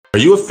Are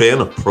you a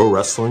fan of pro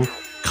wrestling,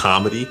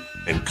 comedy,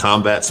 and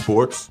combat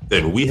sports?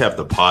 Then we have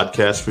the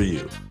podcast for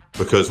you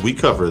because we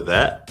cover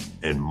that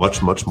and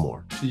much, much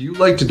more. Do you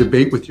like to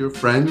debate with your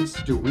friends?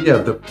 Do we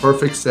have the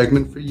perfect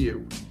segment for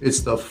you?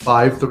 It's the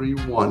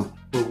 531,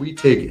 where we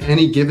take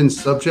any given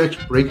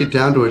subject, break it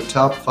down to a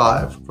top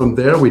 5. From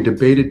there, we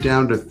debate it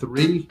down to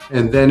 3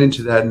 and then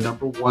into that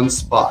number 1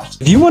 spot.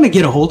 If you want to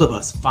get a hold of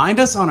us, find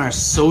us on our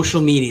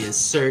social medias.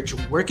 Search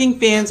Working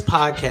Fans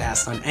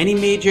Podcast on any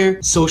major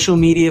social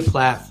media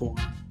platform.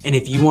 And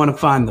if you want to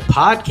find the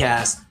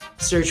podcast,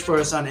 search for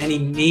us on any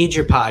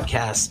major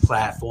podcast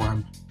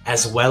platform,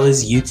 as well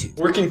as YouTube.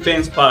 Working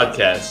Fans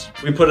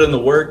Podcast. We put in the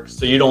work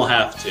so you don't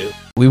have to.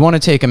 We want to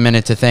take a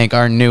minute to thank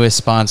our newest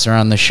sponsor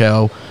on the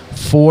show,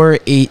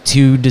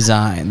 482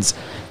 Designs.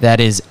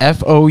 That is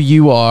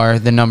FOUR,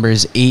 the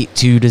numbers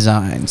 82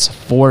 Designs,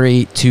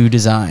 482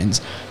 Designs.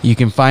 You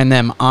can find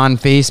them on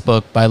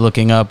Facebook by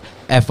looking up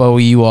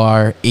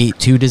FOUR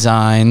 82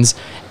 Designs,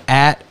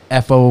 at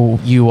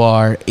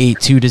FOUR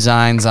 82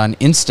 Designs on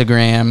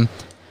Instagram.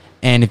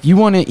 And if you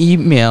want to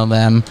email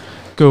them,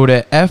 go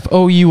to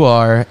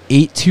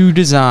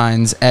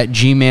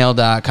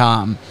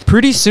FOUR82designs@gmail.com.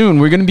 Pretty soon,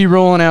 we're going to be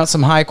rolling out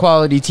some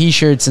high-quality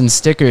t-shirts and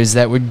stickers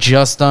that were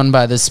just done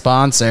by the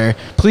sponsor.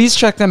 Please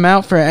check them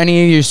out for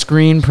any of your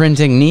screen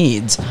printing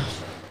needs.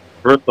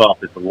 First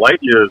off, it's light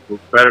years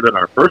better than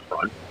our first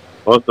run.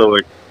 Also,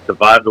 it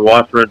survived the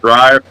washer and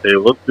dryer. They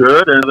look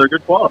good, and they're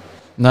good quality.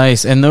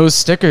 Nice. And those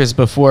stickers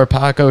before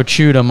Paco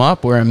chewed them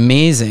up were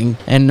amazing.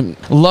 And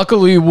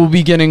luckily, we'll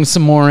be getting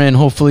some more in,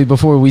 hopefully,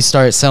 before we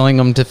start selling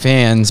them to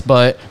fans.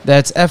 But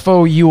that's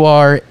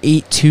FOUR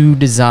 82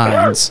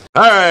 Designs.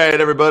 All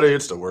right, everybody.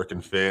 It's the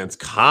Working Fans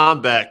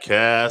Combat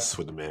Cast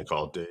with a man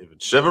called David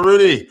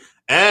Cheveruni.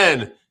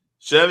 And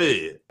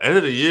Chevy, end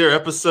of the year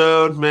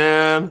episode,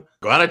 man.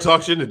 Glad I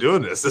talked you into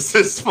doing this. This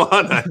is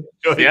fun. I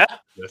enjoy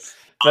this.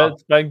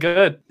 That's been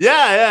good.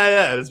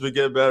 Yeah. It's been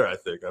getting better, I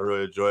think. I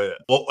really enjoy it.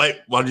 Well,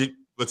 wait,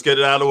 let's get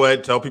it out of the way.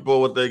 Tell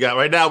people what they got.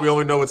 Right now, we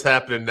only know what's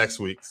happening next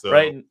week. So.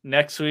 Right.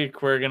 Next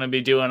week, we're going to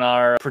be doing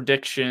our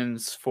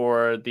predictions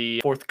for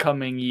the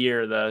forthcoming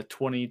year, the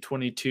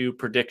 2022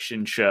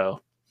 prediction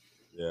show.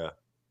 Yeah.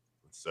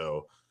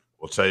 So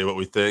we'll tell you what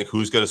we think.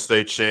 Who's going to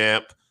stay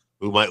champ?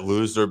 Who might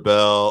lose their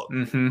belt?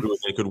 Mm-hmm. Who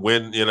they could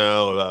win?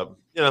 We'll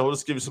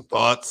just give you some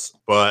thoughts.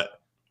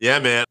 But yeah,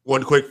 man.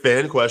 One quick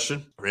fan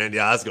question. Randy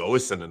Osgood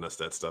always sending us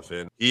that stuff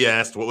in. He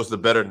asked, what was the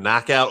better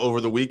knockout over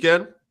the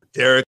weekend?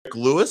 Derek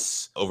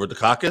Lewis over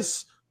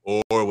Dukakis,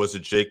 or was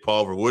it Jake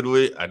Paul over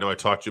Woodley? I know I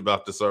talked to you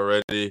about this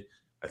already.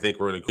 I think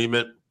we're in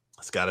agreement.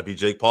 It's got to be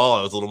Jake Paul.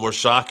 I was a little more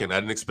shocking. I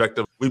didn't expect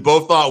him. We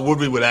both thought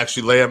Woodley would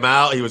actually lay him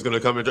out. He was going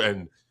to come in.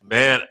 And,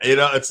 man,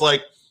 it's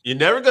like you're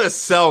never going to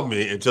sell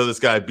me until this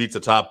guy beats a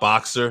top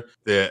boxer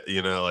that,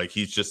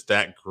 he's just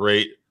that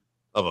great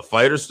of a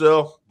fighter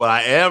still, but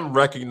I am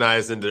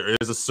recognizing there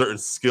is a certain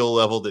skill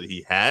level that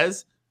he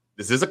has.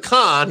 This is a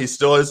con. He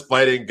still is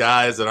fighting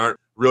guys that aren't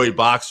really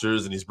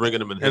boxers, and he's bringing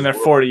them in. And they're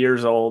 40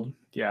 years old.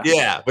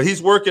 Yeah, but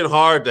he's working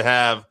hard to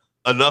have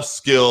enough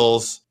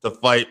skills to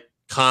fight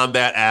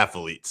combat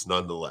athletes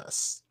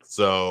nonetheless.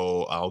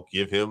 So I'll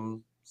give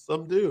him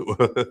some due.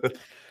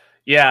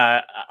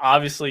 Yeah,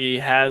 obviously he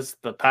has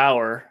the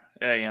power.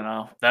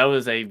 That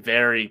was a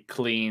very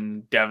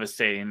clean,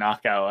 devastating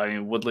knockout. I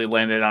mean, Woodley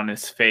landed on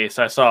his face.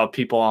 I saw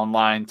people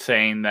online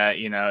saying that,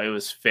 it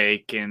was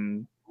fake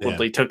and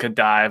Woodley took a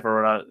dive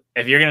or whatever.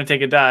 If you're going to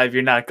take a dive,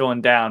 you're not going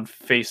down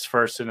face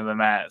first into the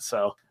mat.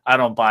 So I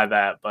don't buy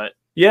that. But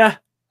yeah,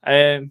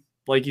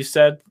 like you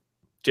said,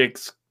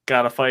 Jake's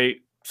got to fight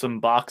some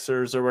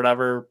boxers or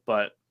whatever.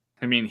 But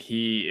I mean,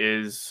 he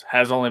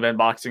has only been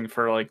boxing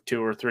for like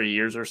 2 or 3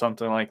 years or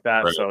something like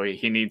that. Right. So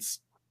he needs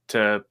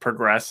to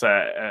progress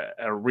at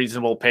a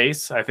reasonable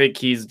pace. I think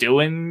he's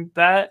doing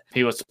that.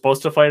 He was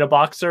supposed to fight a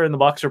boxer and the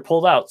boxer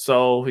pulled out,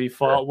 so he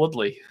fought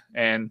Woodley.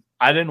 And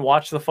I didn't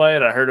watch the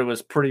fight. I heard it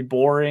was pretty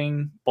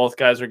boring. Both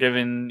guys are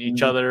giving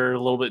each other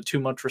a little bit too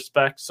much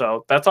respect,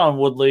 so that's on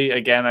Woodley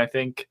again, I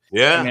think.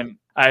 Yeah. I mean,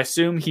 I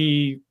assume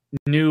he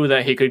knew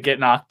that he could get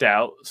knocked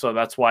out, so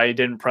that's why he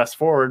didn't press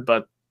forward,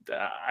 but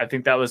I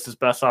think that was his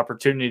best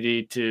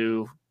opportunity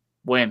to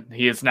win.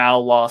 He has now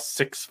lost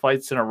 6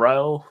 fights in a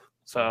row,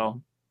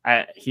 so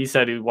he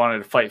said he wanted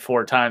to fight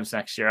 4 times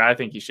next year. I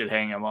think he should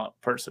hang him up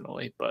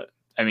personally, but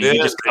I mean, he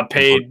just got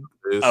paid.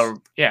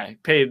 He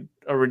paid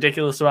a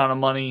ridiculous amount of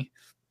money.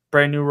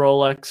 Brand new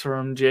Rolex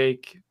from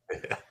Jake.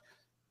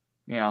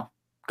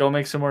 Go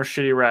make some more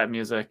shitty rap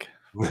music.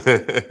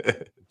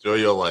 Enjoy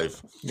your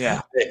life. Yeah.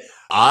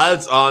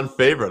 Odds on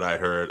favorite, I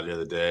heard the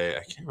other day.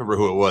 I can't remember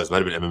who it was.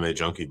 Might have been MMA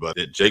Junkie, but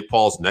Jake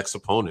Paul's next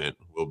opponent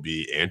will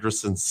be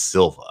Anderson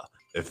Silva.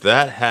 If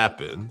that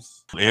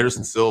happens,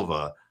 Anderson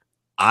Silva,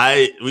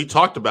 we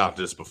talked about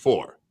this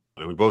before,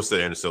 and we both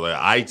said Anderson Silva.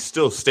 I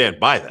still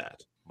stand by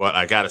that, but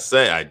I gotta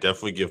say, I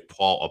definitely give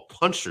Paul a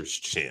puncher's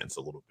chance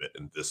a little bit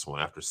in this one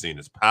after seeing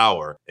his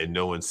power and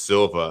knowing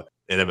Silva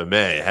in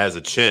MMA has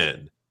a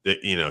chin that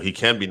he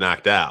can be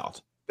knocked out.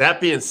 That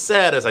being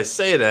said, as I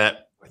say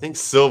that, I think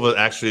Silva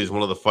actually is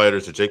one of the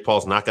fighters that Jake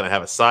Paul's not going to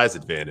have a size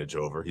advantage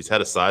over. He's had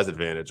a size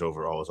advantage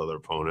over all his other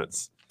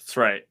opponents. That's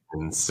right.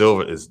 And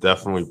Silva is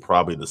definitely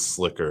probably the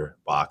slicker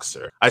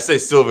boxer. I say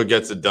Silva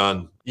gets it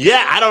done.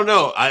 Yeah, I don't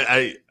know.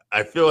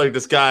 I feel like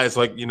this guy is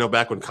like,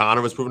 back when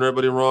Conor was proving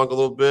everybody wrong a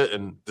little bit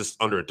and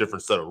just under a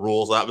different set of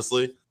rules,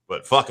 obviously.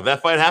 But fuck, if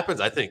that fight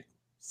happens, I think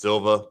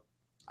Silva,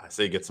 I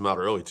say gets him out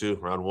early too.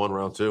 Round 1,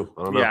 round 2.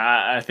 I don't know.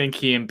 Yeah, I think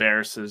he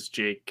embarrasses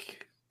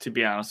Jake, to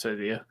be honest with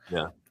you.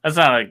 Yeah. That's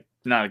not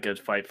a good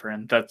fight for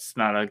him. That's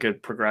not a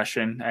good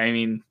progression. I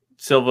mean,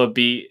 Silva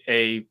beat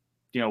a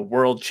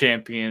world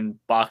champion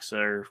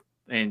boxer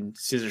in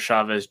Cesar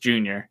Chavez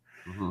Jr.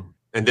 Mm-hmm.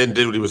 And then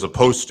did what he was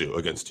supposed to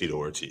against Tito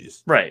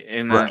Ortiz. Right.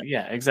 And right.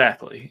 Yeah,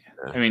 exactly.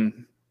 Yeah. I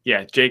mean,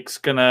 yeah, Jake's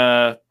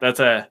gonna.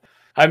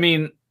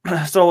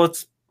 So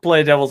let's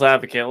play devil's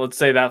advocate. Let's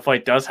say that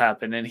fight does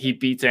happen and he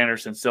beats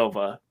Anderson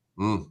Silva.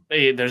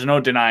 There's no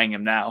denying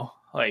him now.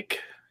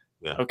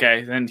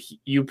 Okay, then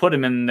you put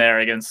him in there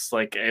against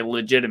like a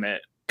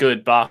legitimate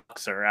good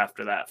boxer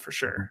after that for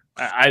sure.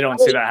 I don't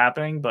see that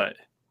happening, but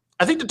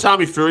I think the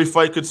Tommy Fury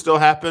fight could still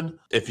happen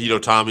if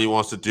Tommy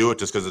wants to do it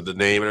just because of the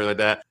name and everything like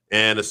that.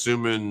 And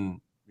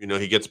assuming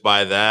he gets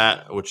by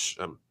that, which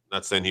I'm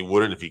not saying he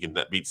wouldn't if he can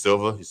beat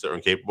Silva, he's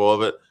certainly capable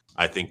of it.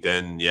 I think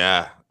then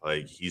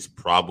he's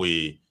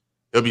probably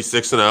he'll be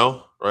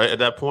 6-0 right at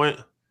that point.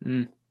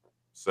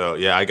 So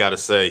yeah, I gotta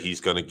say he's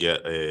gonna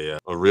get a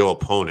real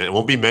opponent. It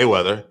won't be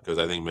Mayweather because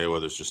I think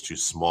Mayweather's just too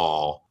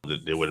small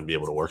that they wouldn't be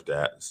able to work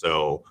that.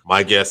 So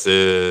my guess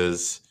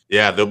is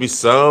there'll be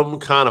some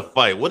kind of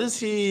fight. What is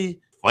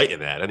he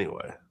fighting at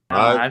anyway?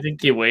 I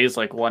think he weighs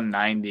like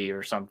 190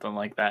 or something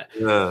like that.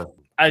 Yeah.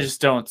 I just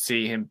don't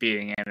see him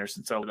beating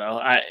Anderson Silva though.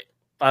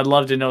 I'd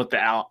love to know what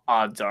the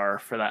odds are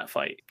for that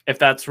fight. If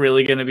that's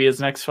really going to be his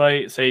next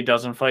fight, say he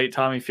doesn't fight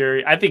Tommy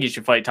Fury, I think he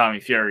should fight Tommy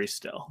Fury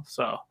still.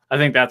 So I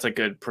think that's a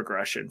good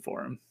progression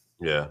for him.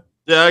 Yeah,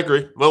 I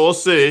agree. Well, we'll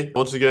see.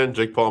 Once again,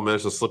 Jake Paul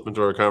managed to slip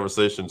into our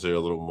conversations here a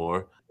little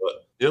more.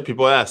 But,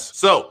 people ask.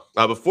 So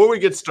before we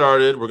get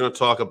started, we're going to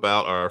talk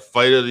about our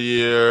fight of the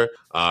year,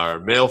 our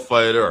male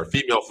fighter, our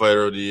female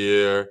fighter of the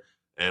year,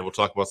 and we'll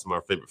talk about some of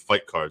our favorite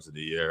fight cards of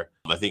the year.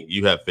 I think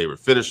you have favorite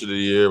finish of the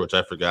year, which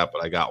I forgot,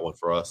 but I got one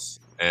for us.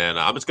 And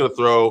I'm just going to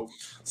throw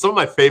some of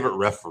my favorite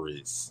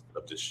referees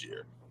of this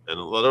year. And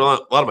a lot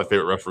of my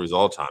favorite referees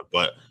all the time.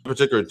 But in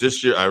particular,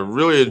 this year, I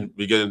really am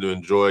beginning to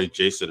enjoy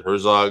Jason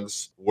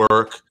Herzog's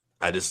work.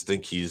 I just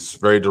think he's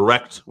very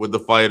direct with the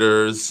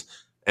fighters.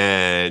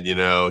 And,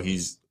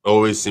 he's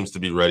always seems to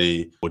be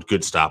ready with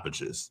good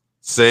stoppages.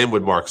 Same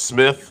with Mark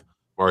Smith.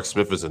 Mark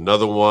Smith is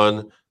another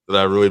one that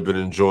I've really been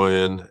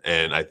enjoying.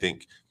 And I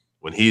think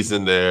when he's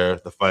in there,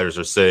 the fighters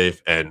are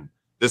safe. And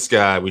this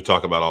guy we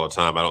talk about all the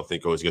time, I don't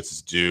think always gets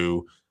his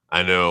due.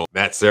 I know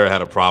Matt Serra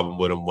had a problem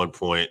with him one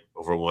point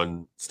over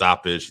one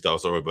stoppage. He thought it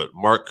was over. But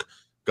Mark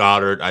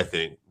Goddard, I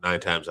think 9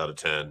 times out of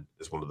 10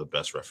 is one of the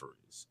best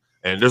referees.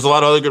 And there's a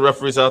lot of other good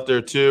referees out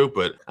there too.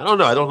 But I don't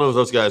know. I don't know if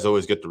those guys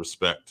always get the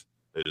respect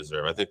they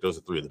deserve. I think those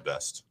are 3 of the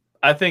best.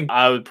 I think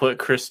I would put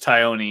Chris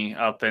Tione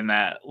up in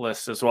that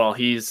list as well.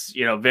 He's,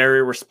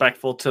 very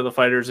respectful to the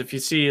fighters. If you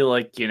see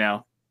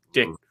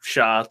dick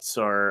shots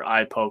or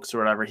eye pokes or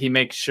whatever, he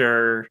makes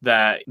sure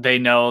that they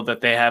know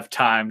that they have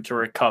time to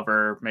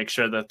recover, make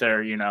sure that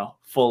they're,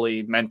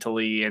 fully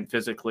mentally and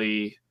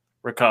physically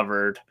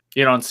recovered.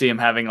 You don't see him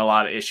having a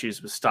lot of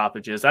issues with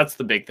stoppages. That's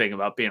the big thing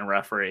about being a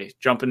referee,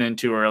 jumping in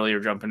too early or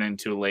jumping in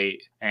too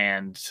late.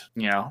 And,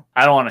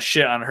 I don't want to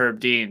shit on Herb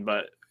Dean,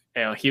 but,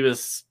 he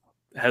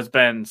has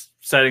been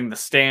setting the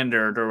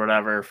standard or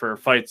whatever for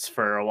fights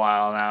for a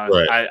while now.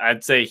 Right.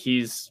 I'd say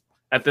he's,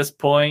 at this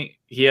point,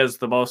 he has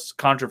the most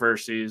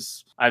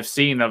controversies I've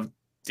seen of,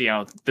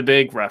 the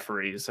big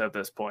referees at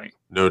this point.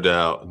 No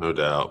doubt.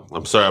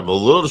 I'm sorry. I'm a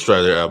little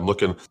distracted there.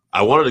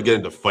 I wanted to get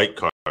into fight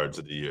cards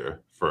of the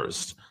year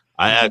first.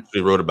 I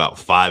actually wrote about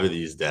 5 of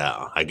these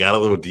down. I got a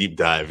little deep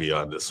divey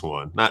on this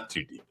one. Not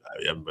too deep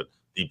divey, but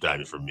deep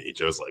divey for me.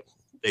 Joe's like,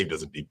 Dave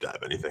doesn't deep dive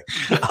anything.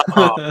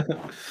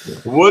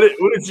 What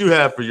did you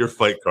have for your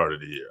fight card of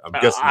the year? I'm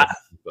guessing that's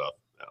stuff.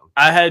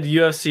 I had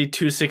UFC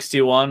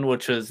 261,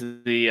 which was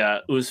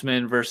the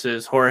Usman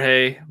versus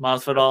Jorge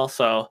Masvidal.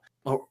 So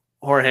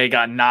Jorge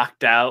got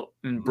knocked out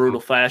in brutal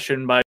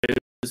fashion by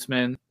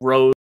Usman.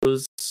 Rose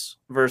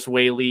versus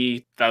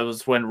Weili. That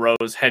was when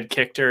Rose head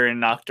kicked her and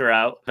knocked her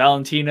out.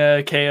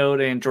 Valentina KO'd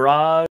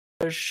Andrade.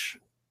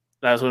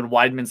 That was when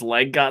Weidman's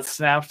leg got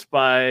snapped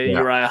by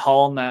Uriah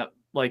Hall in that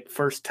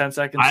first 10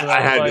 seconds of that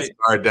I had fight. this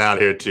card down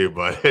here too,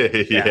 but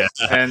yeah.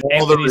 And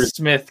Anthony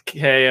Smith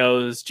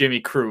KO's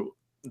Jimmy Crute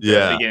at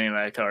the beginning of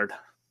that card.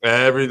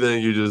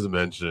 Everything you just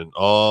mentioned,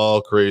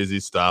 all crazy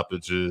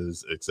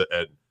stoppages, except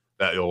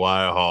that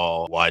Uriah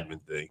Hall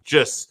Weidman thing.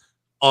 Just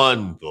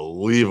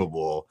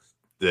unbelievable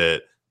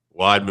that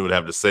Weidman would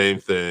have the same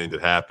thing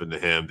that happened to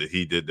him that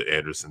he did to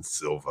Anderson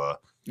Silva.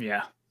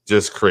 Yeah.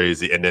 Just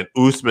crazy. And then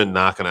Usman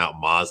knocking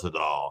out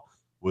Masvidal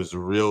was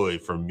really,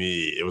 for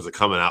me, it was a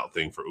coming out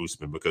thing for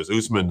Usman because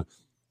Usman,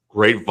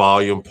 great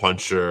volume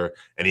puncher,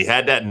 and he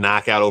had that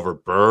knockout over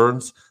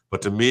Burns,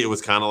 But to me, it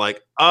was kind of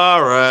like,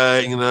 all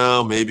right,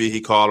 maybe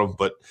he caught him.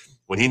 But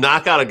when he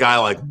knocked out a guy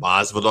like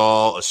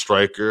Masvidal, a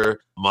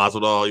striker,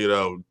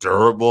 Masvidal,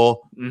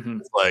 durable,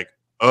 it's like,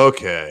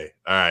 okay,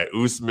 all right,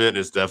 Usman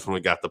has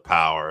definitely got the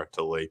power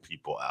to lay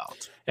people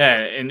out. Yeah,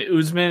 and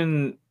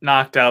Usman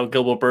knocked out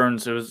Gilbert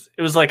Burns.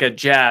 It was like a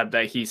jab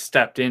that he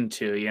stepped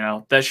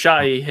into. That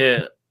shot he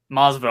hit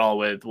Masvidal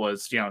with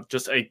was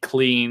just a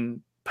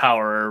clean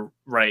power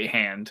right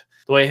hand.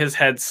 The way his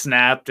head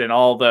snapped and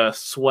all the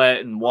sweat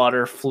and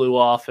water flew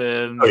off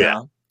him. Oh,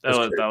 yeah. That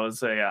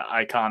was a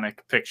iconic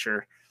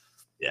picture.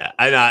 Yeah,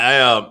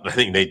 I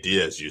think Nate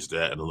Diaz used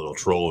that in a little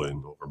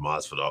trolling over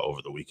Masvidal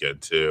over the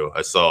weekend too.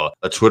 I saw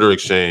a Twitter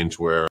exchange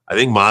where I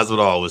think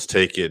Masvidal was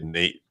taking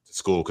Nate to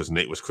school because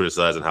Nate was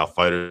criticizing how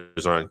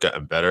fighters aren't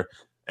getting better,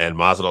 and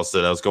Masvidal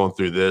said, "I was going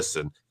through this,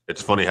 and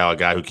it's funny how a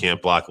guy who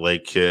can't block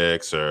leg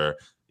kicks or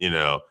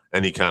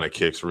any kind of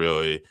kicks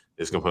really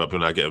is coming up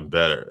and not getting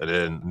better." And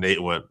then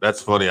Nate went,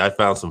 "That's funny. I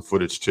found some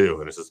footage too."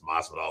 And it's just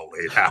Masvidal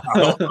laid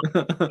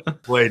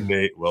out. Played,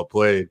 Nate. Well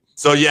played.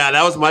 So, yeah,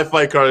 that was my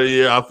fight card of the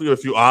year. I'll do a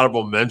few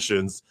honorable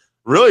mentions.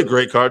 Really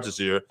great cards this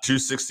year.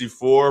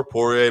 264,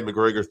 Poirier,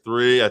 McGregor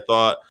 3, I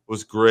thought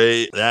was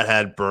great. That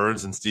had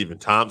Burns and Stephen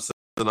Thompson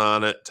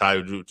on it.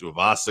 Tai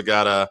Tuivasa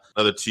got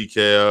another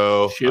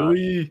TKO.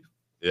 Chewy.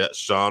 Yeah,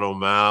 Sean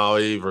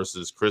O'Malley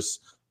versus Chris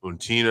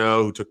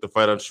Montino, who took the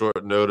fight on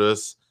short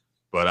notice.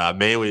 But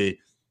mainly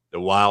the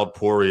wild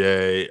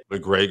Poirier,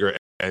 McGregor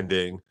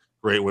ending.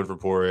 Great win for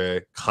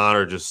Poirier.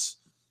 Conor just,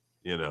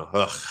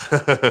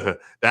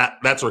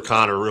 that's where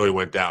Conor really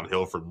went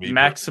downhill for me.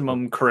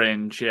 Maximum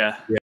cringe, yeah.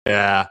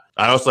 Yeah.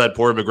 I also had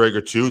Poirier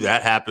McGregor too.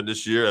 That happened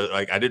this year.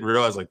 Like, I didn't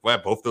realize, wow,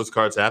 both those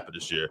cards happened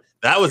this year.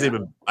 That was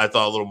even, I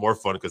thought, a little more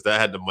fun because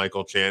that had the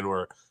Michael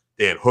Chandler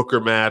Dan Hooker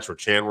match where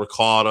Chandler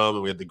caught him,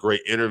 and we had the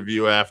great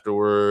interview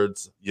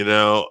afterwards.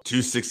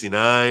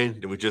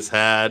 269 that we just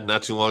had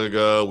not too long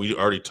ago. We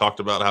already talked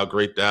about how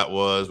great that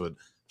was with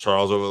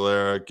Charles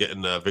Oliveira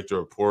getting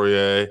Victor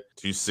Poirier.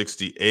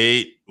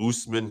 268,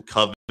 Usman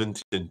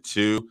Covington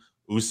 2.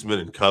 Usman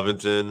and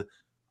Covington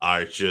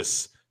are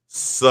just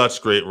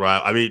such great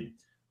rival. I mean,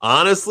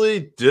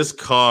 honestly, this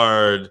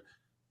card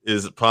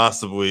is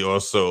possibly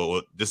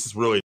also, this is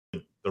really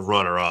the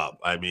runner-up.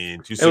 I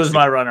mean, it was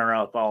my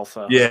runner-up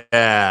also.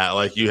 Yeah,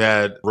 like you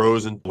had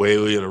Rose and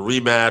Weili in a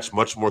rematch,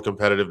 much more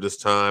competitive this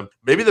time.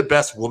 Maybe the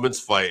best women's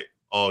fight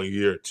all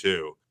year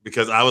too,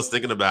 because I was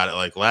thinking about it.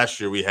 Like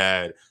last year we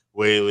had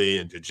Weili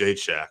and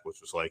Jacek,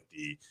 which was like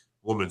the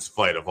women's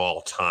fight of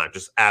all time,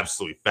 just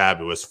absolutely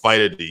fabulous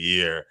fight of the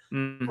year.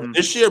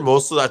 This year,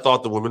 mostly I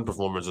thought the women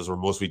performances were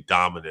mostly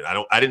dominant.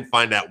 I didn't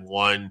find that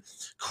one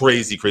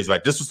crazy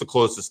fight. This was the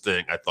closest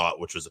thing I thought,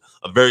 which was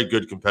a very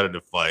good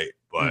competitive fight,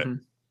 but.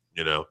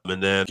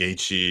 And then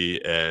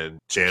Gaethje and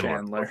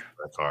Chandler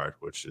that card,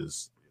 which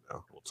is,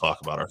 we'll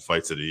talk about our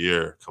fights of the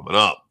year coming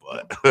up.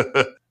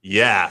 But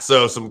yeah,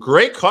 so some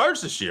great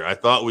cards this year. I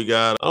thought we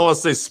got, I don't want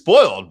to say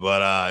spoiled,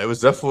 but it was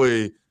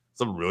definitely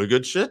some really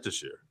good shit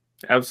this year.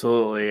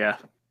 Absolutely, yeah.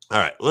 All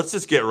right, let's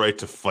just get right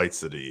to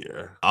fights of the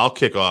year. I'll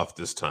kick off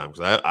this time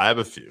because I have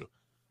a few.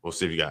 We'll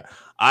see if you got.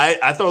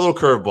 I throw a little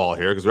curveball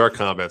here because we are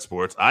combat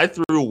sports. I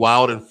threw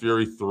Wild and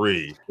Fury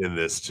 3 in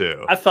this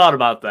too. I thought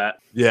about that.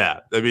 Yeah,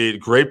 I mean,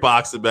 great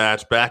boxing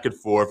match, back and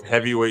forth,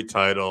 heavyweight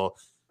title,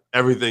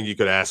 everything you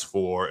could ask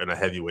for in a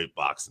heavyweight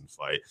boxing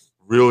fight.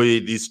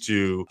 Really, these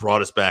two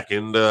brought us back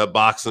into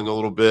boxing a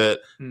little bit,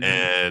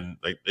 and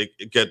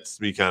it gets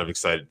me kind of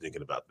excited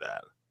thinking about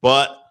that.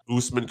 But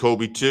Usman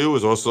Kobe 2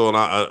 was also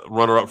a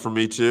runner-up for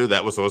me too.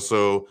 That was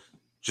also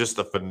just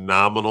a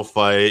phenomenal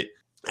fight.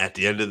 At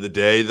the end of the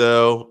day,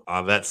 though,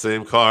 on that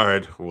same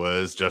card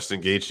was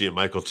Justin Gaethje and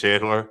Michael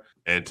Chandler.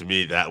 And to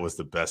me, that was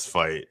the best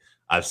fight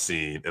I've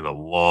seen in a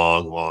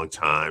long, long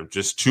time.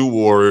 Just two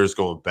warriors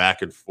going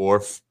back and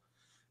forth.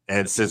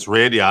 And since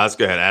Randy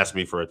Oscar had asked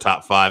me for a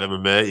top 5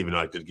 MMA, even though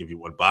I did give you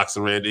one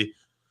boxing, Randy,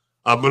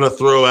 I'm going to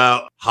throw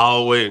out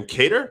Holloway and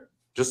Kattar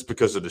just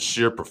because of the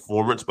sheer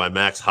performance by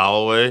Max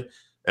Holloway.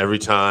 Every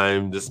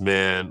time this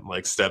man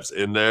steps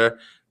in there,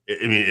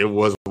 it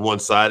was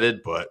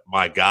one-sided, but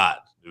my God.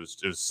 It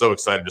was so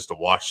exciting just to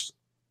watch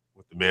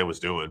what the man was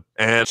doing.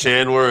 And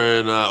Chandler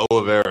and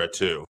Oliveira,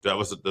 too.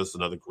 That's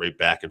another great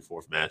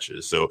back-and-forth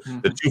matches. So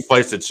the two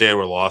fights that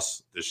Chandler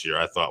lost this year,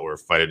 I thought were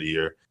Fight of the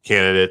Year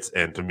candidates.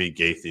 And to me,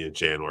 Gaethje and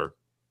Chandler,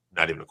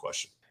 not even a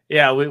question.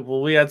 Yeah,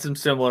 we had some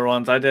similar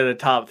ones. I did a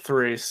top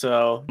 3.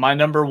 So my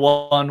number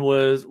 1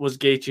 was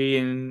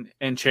Gaethje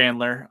and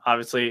Chandler.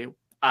 Obviously,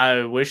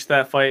 I wish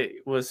that fight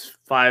was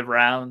 5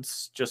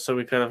 rounds just so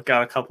we could have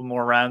got a couple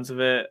more rounds of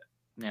it.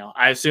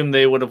 I assume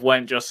they would have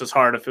went just as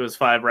hard if it was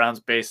 5 rounds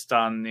based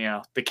on,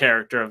 the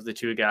character of the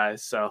two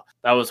guys. So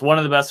that was one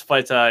of the best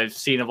fights I've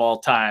seen of all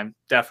time.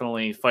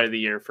 Definitely fight of the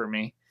year for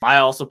me. I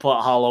also put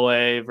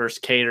Holloway versus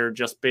Kattar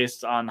just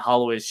based on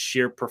Holloway's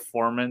sheer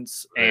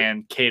performance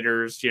and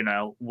Kattar's,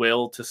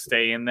 will to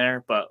stay in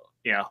there. But,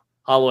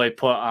 Holloway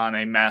put on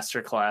a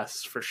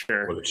masterclass for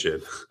sure. What a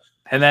shit.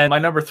 And then my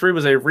number 3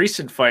 was a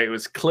recent fight. It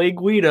was Clay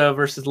Guida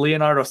versus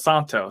Leonardo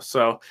Santos.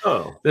 So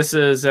this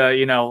is,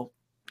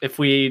 if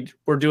we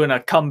were doing a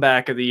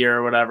comeback of the year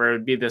or whatever, it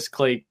would be this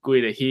Clay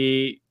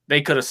Guida.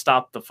 They could have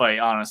stopped the fight,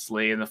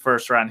 honestly. In the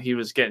first round, he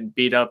was getting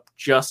beat up,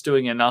 just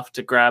doing enough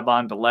to grab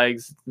onto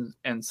legs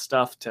and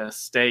stuff to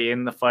stay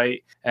in the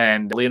fight.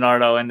 And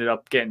Leonardo ended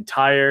up getting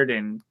tired,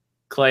 and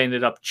Clay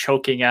ended up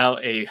choking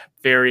out a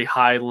very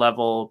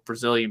high-level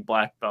Brazilian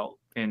black belt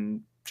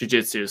in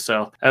jiu-jitsu.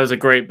 So that was a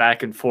great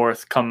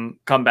back-and-forth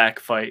comeback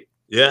fight.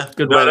 Yeah.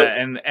 Good way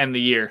to end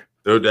the year.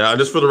 No doubt. And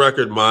just for the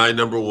record, my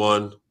number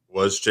one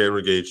was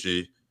Chandler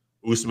Gaethje.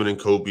 Usman and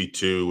Kobe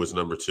 2 was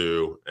number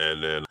 2.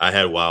 And then I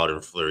had Wilder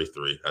and Fleury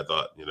 3. I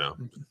thought,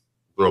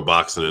 throw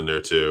boxing in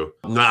there too.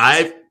 Now,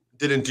 I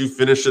didn't do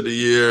finish of the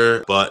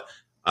year, but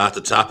at the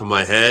top of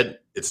my head,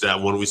 it's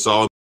that one we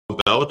saw in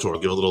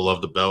Bellator. Give a little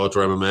love to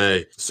Bellator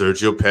MMA.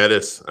 Sergio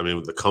Pettis. I mean,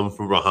 with the come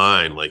from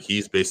behind, like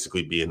he's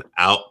basically being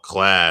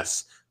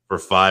outclassed for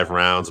 5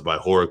 rounds by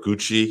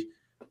Horiguchi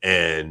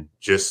and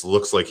just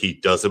looks like he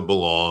doesn't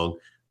belong.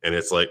 And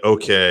it's like,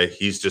 okay,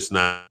 he's just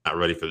not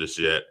ready for this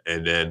yet.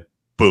 And then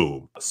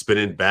boom,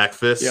 spinning back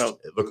fist. Yep.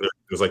 It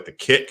was like the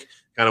kick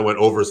kind of went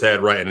over his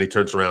head, right? And he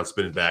turns around,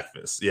 spinning back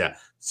fist. Yeah.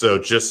 So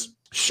just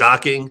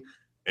shocking.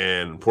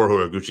 And poor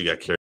Horiguchi got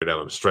carried out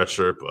on a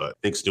stretcher, but I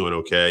think he's doing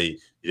okay.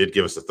 He did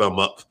give us a thumb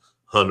up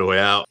on the way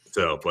out.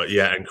 So, but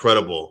yeah,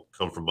 incredible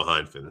come from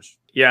behind finish.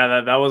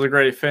 Yeah, that was a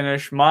great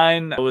finish.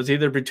 Mine was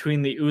either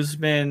between the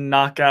Usman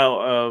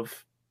knockout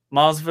of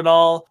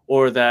Masvidal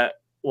or that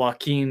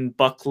Joaquin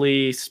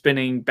Buckley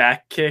spinning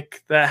back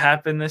kick that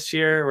happened this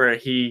year, where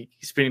he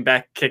spinning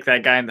back kicked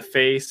that guy in the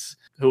face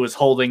who was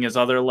holding his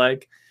other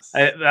leg.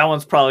 That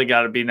one's probably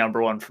got to be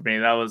number one for me.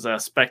 That was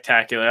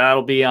spectacular.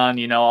 That'll be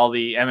on all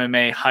the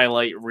MMA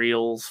highlight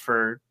reels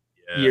for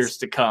years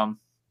to come.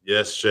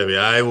 Yes, Chevy.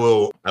 I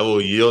will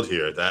yield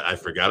here. That I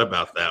forgot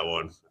about that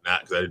one.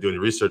 Not because I didn't do any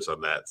research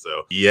on that.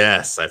 So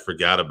yes, I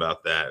forgot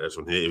about that. That's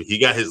when he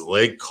got his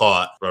leg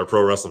caught. For our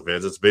pro wrestling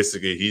fans, it's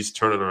basically he's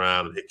turning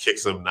around and it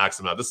kicks him, knocks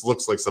him out. This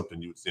looks like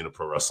something you would see in a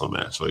pro wrestling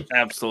match. Like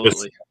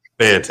absolutely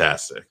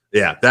fantastic.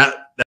 Yeah,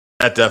 that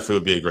definitely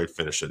would be a great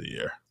finish of the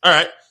year. All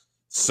right.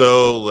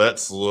 So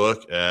let's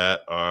look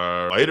at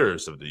our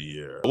fighters of the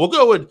year. We'll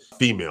go with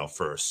female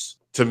first.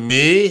 To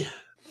me,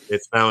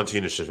 it's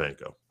Valentina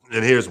Shevchenko.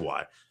 And here's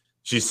why.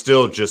 She's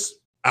still just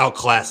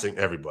outclassing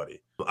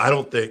everybody. I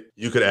don't think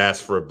you could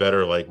ask for a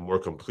better, more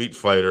complete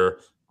fighter,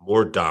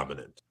 more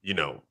dominant. You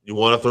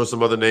want to throw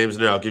some other names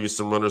in there? I'll give you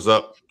some runners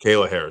up.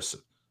 Kayla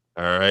Harrison.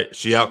 All right.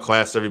 She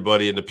outclassed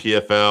everybody in the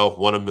PFL,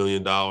 won $1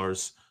 million.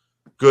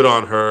 Good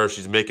on her.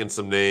 She's making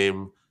some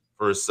name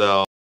for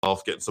herself,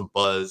 getting some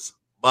buzz,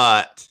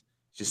 but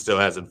she still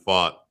hasn't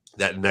fought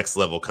that next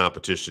level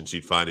competition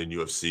she'd find in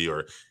UFC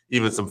or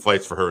even some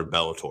fights for her in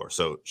Bellator.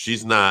 So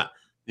she's not,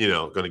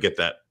 going to get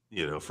that,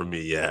 from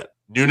me yet.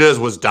 Nunes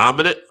was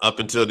dominant up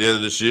until the end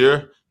of this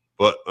year,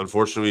 but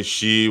unfortunately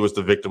she was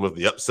the victim of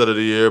the upset of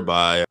the year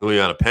by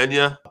Juliana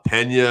Pena.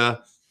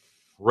 Pena,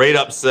 great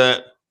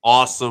upset,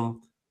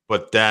 awesome,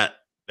 but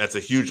that's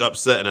a huge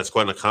upset and that's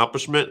quite an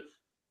accomplishment.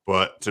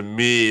 But to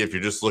me, if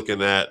you're just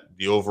looking at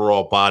the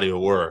overall body of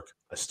work,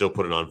 I still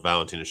put it on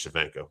Valentina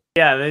Shevchenko.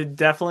 Yeah, they'd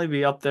definitely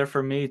be up there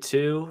for me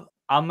too.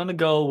 I'm going to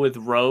go with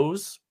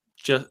Rose.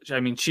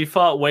 She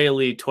fought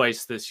Weili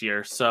twice this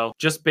year. So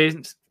just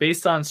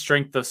based on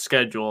strength of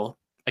schedule,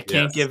 I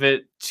can't give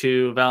it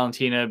to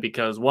Valentina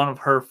because one of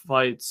her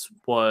fights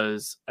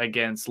was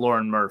against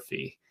Lauren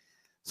Murphy.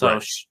 So,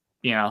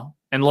 right.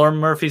 And Lauren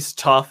Murphy's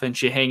tough and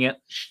she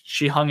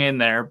hung in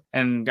there.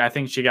 And I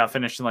think she got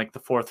finished in the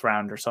 4th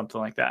round or something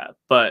like that.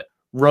 But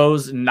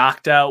Rose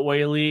knocked out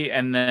Weili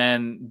and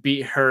then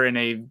beat her in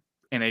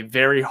a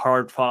very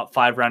hard fought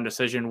 5-round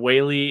decision.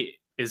 Weili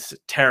is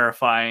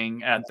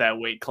terrifying at that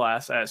weight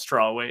class at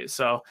strawweight.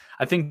 So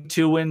I think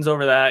 2 wins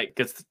over that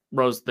gets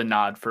Rose the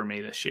nod for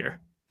me this year.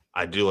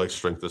 I do like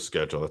strength of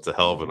schedule. That's a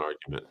hell of an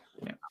argument.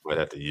 Yeah. Might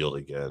have to yield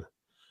again.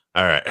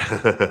 All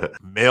right.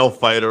 Male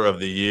fighter of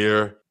the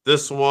year.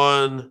 This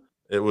one,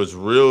 it was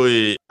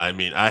really,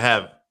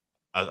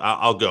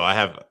 I'll go.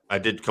 I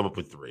did come up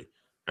with 3.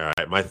 All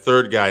right. My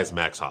third guy is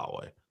Max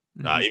Holloway.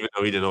 Even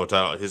though he didn't know what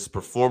title, his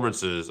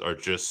performances are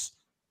just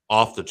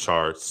off the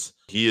charts.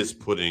 He is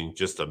putting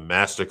just a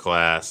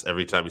masterclass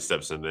every time he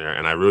steps in there.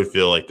 And I really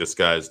feel like this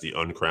guy is the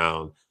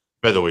uncrowned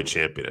featherweight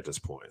champion at this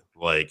point.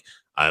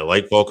 I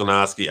like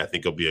Volkanovski. I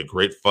think it'll be a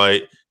great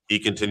fight. He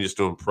continues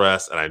to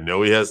impress, and I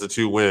know he has the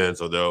 2 wins,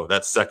 although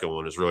that second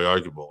one is really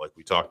arguable, like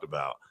we talked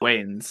about.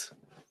 Wins.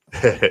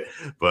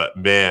 But,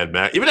 man,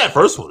 Max, even that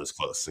first one is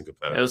close and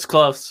competitive. It was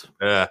close.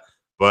 Yeah.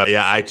 But,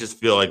 yeah, I just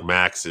feel like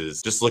Max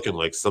is just looking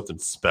like something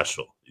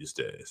special these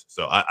days.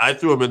 So I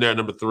threw him in there at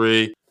number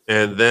 3,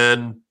 and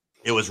then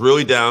it was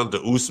really down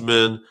to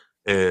Usman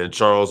and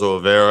Charles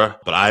Oliveira,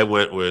 but I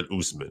went with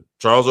Usman.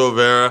 Charles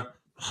Oliveira,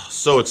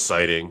 so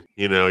exciting.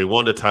 He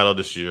won the title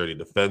this year and he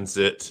defends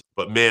it.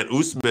 But man,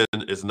 Usman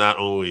is not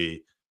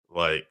only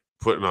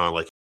putting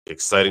on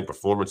exciting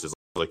performances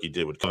like he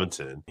did with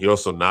Covington. He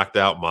also knocked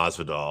out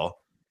Masvidal.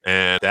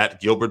 And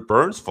that Gilbert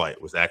Burns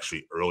fight was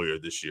actually earlier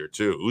this year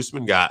too.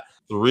 Usman got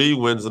 3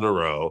 wins in a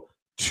row.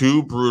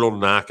 2 brutal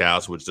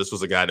knockouts, which this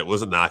was a guy that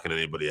wasn't knocking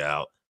anybody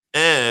out.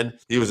 And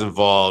he was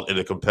involved in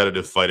a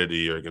competitive fight of the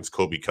year against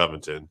Kobe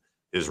Covington,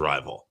 his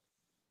rival.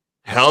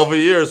 Hell of a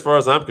year as far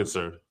as I'm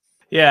concerned.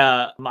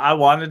 Yeah, I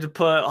wanted to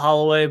put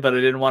Holloway, but I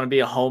didn't want to be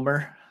a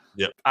homer.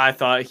 Yep. I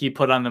thought he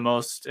put on the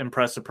most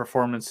impressive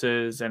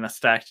performances in a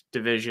stacked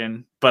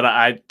division, but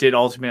I did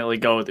ultimately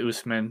go with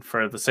Usman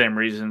for the same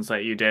reasons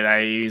that you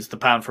did. He's the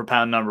pound for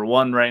pound number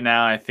 1 right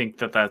now. I think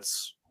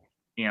that's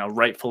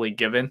rightfully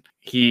given.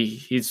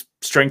 He's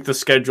strength of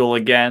schedule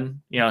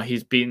again.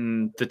 He's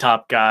beaten the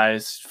top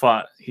guys.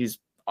 He's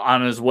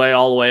on his way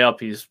all the way up.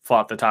 He's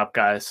fought the top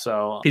guys,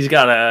 so he's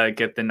got to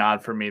get the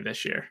nod for me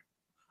this year.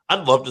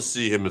 I'd love to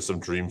see him in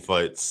some dream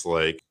fights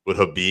like with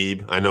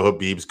Habib. I know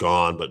Habib's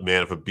gone, but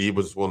man, if Habib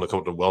was willing to come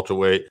up to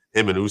welterweight,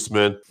 him and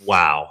Usman,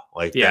 wow.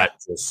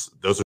 Those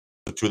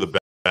are 2 of the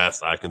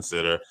best I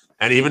consider.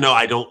 And even though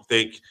I don't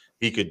think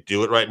he could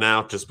do it right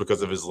now just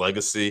because of his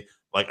legacy,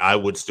 I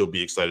would still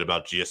be excited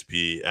about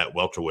GSP at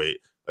welterweight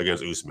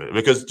against Usman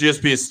because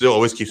GSP still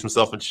always keeps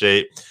himself in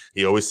shape.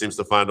 He always seems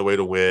to find a way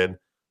to win,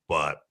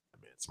 but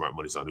smart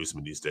money's on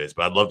Usman these days.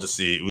 But I'd love to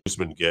see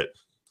Usman get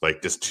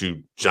just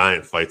 2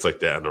 giant fights like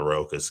that in a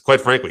row because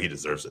quite frankly, he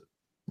deserves it.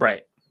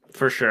 Right.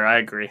 For sure. I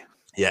agree.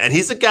 Yeah. And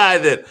he's a guy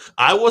that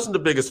I wasn't the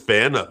biggest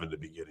fan of in the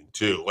beginning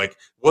too. It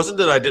wasn't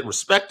that I didn't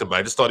respect him, but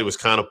I just thought he was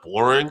kind of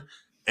boring.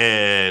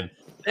 And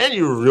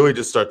you really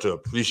just start to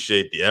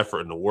appreciate the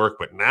effort and the work.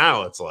 But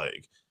now it's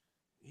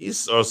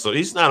he's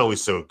not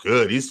always so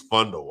good. He's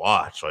fun to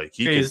watch.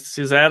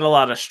 He's added a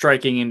lot of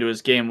striking into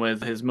his game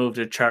with his move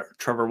to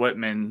Trevor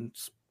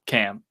Whitman's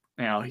camp.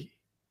 I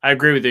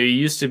agree with you. He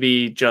used to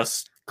be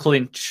just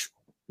clinch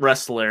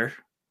wrestler.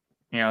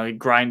 He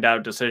grind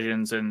out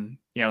decisions, and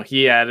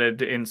he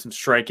added in some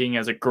striking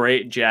as a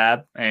great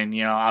jab, and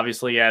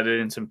obviously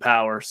added in some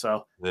power.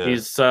 So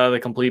he's the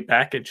complete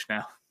package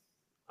now.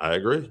 I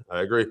agree.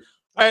 All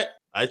right.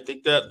 I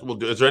think that will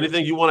do. Is there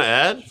anything you want to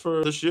add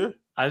for this year?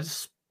 I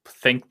just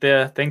thank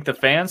the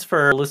fans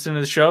for listening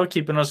to the show,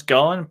 keeping us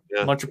going.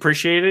 Yeah. Much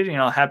appreciated.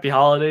 Happy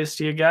holidays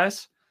to you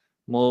guys.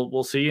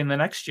 We'll see you in the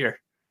next year.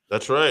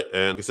 That's right.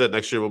 And like I said,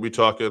 next week we'll be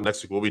talking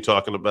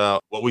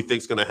about what we think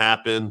is going to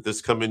happen this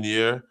coming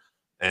year.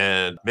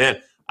 And man,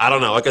 I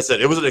don't know. Like I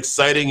said, it was an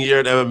exciting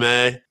year at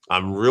MMA.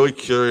 I'm really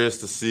curious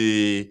to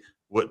see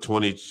what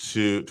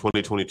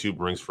 2022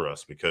 brings for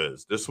us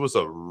because this was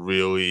a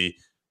really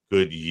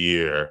good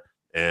year.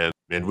 And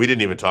we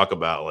didn't even talk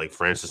about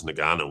Francis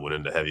Ngannou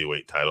winning the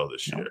heavyweight title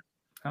this year.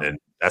 No. And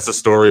that's a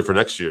story for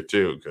next year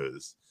too,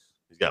 because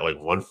he's got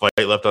 1 fight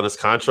left on his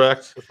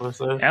contract.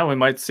 Yeah, we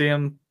might see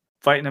him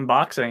fighting in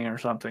boxing or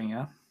something.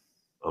 Yeah,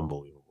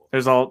 unbelievable.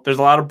 There's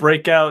a lot of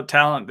breakout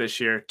talent this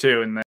year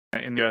too in the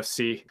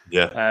UFC.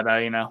 Yeah, that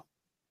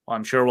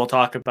I'm sure we'll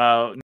talk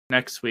about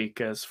next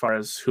week as far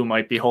as who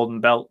might be holding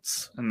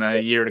belts in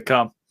the year to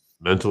come.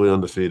 Mentally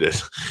undefeated.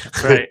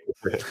 That's right.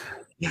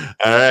 All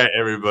right,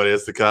 everybody.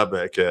 It's the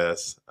Combat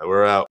Cast.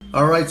 We're out.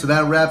 All right, so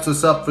that wraps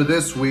us up for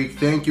this week.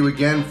 Thank you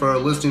again for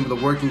listening to the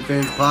Working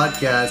Fans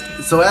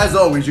Podcast. So as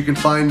always, you can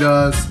find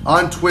us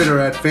on Twitter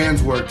at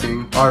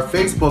FansWorking. Our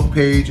Facebook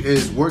page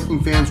is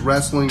Working Fans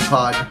Wrestling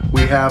Pod.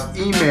 We have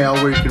email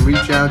where you can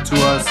reach out to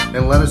us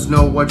and let us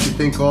know what you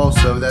think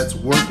also. That's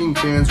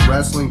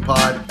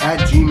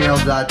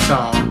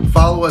workingfanswrestlingpod@gmail.com.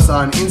 Follow us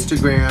on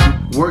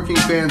Instagram,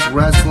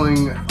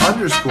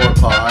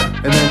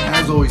 workingfanswrestling_pod. And then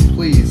as always,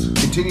 please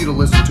continue to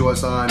listen to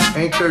us on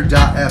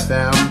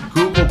Anchor.fm,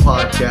 Google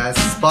Podcasts,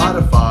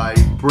 Spotify,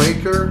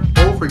 Breaker,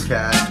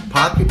 Overcast,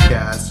 Pocket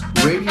Cast,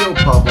 Radio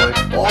Public,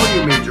 all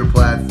your major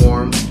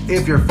platforms.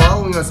 If you're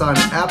following us on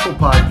Apple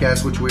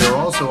Podcasts, which we are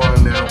also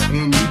on now,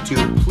 and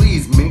YouTube,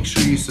 please make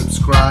sure you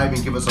subscribe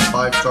and give us a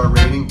 5-star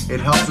rating.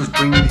 It helps us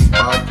bring you these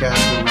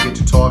podcasts where we get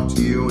to talk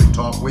to you and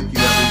talk with you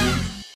every week.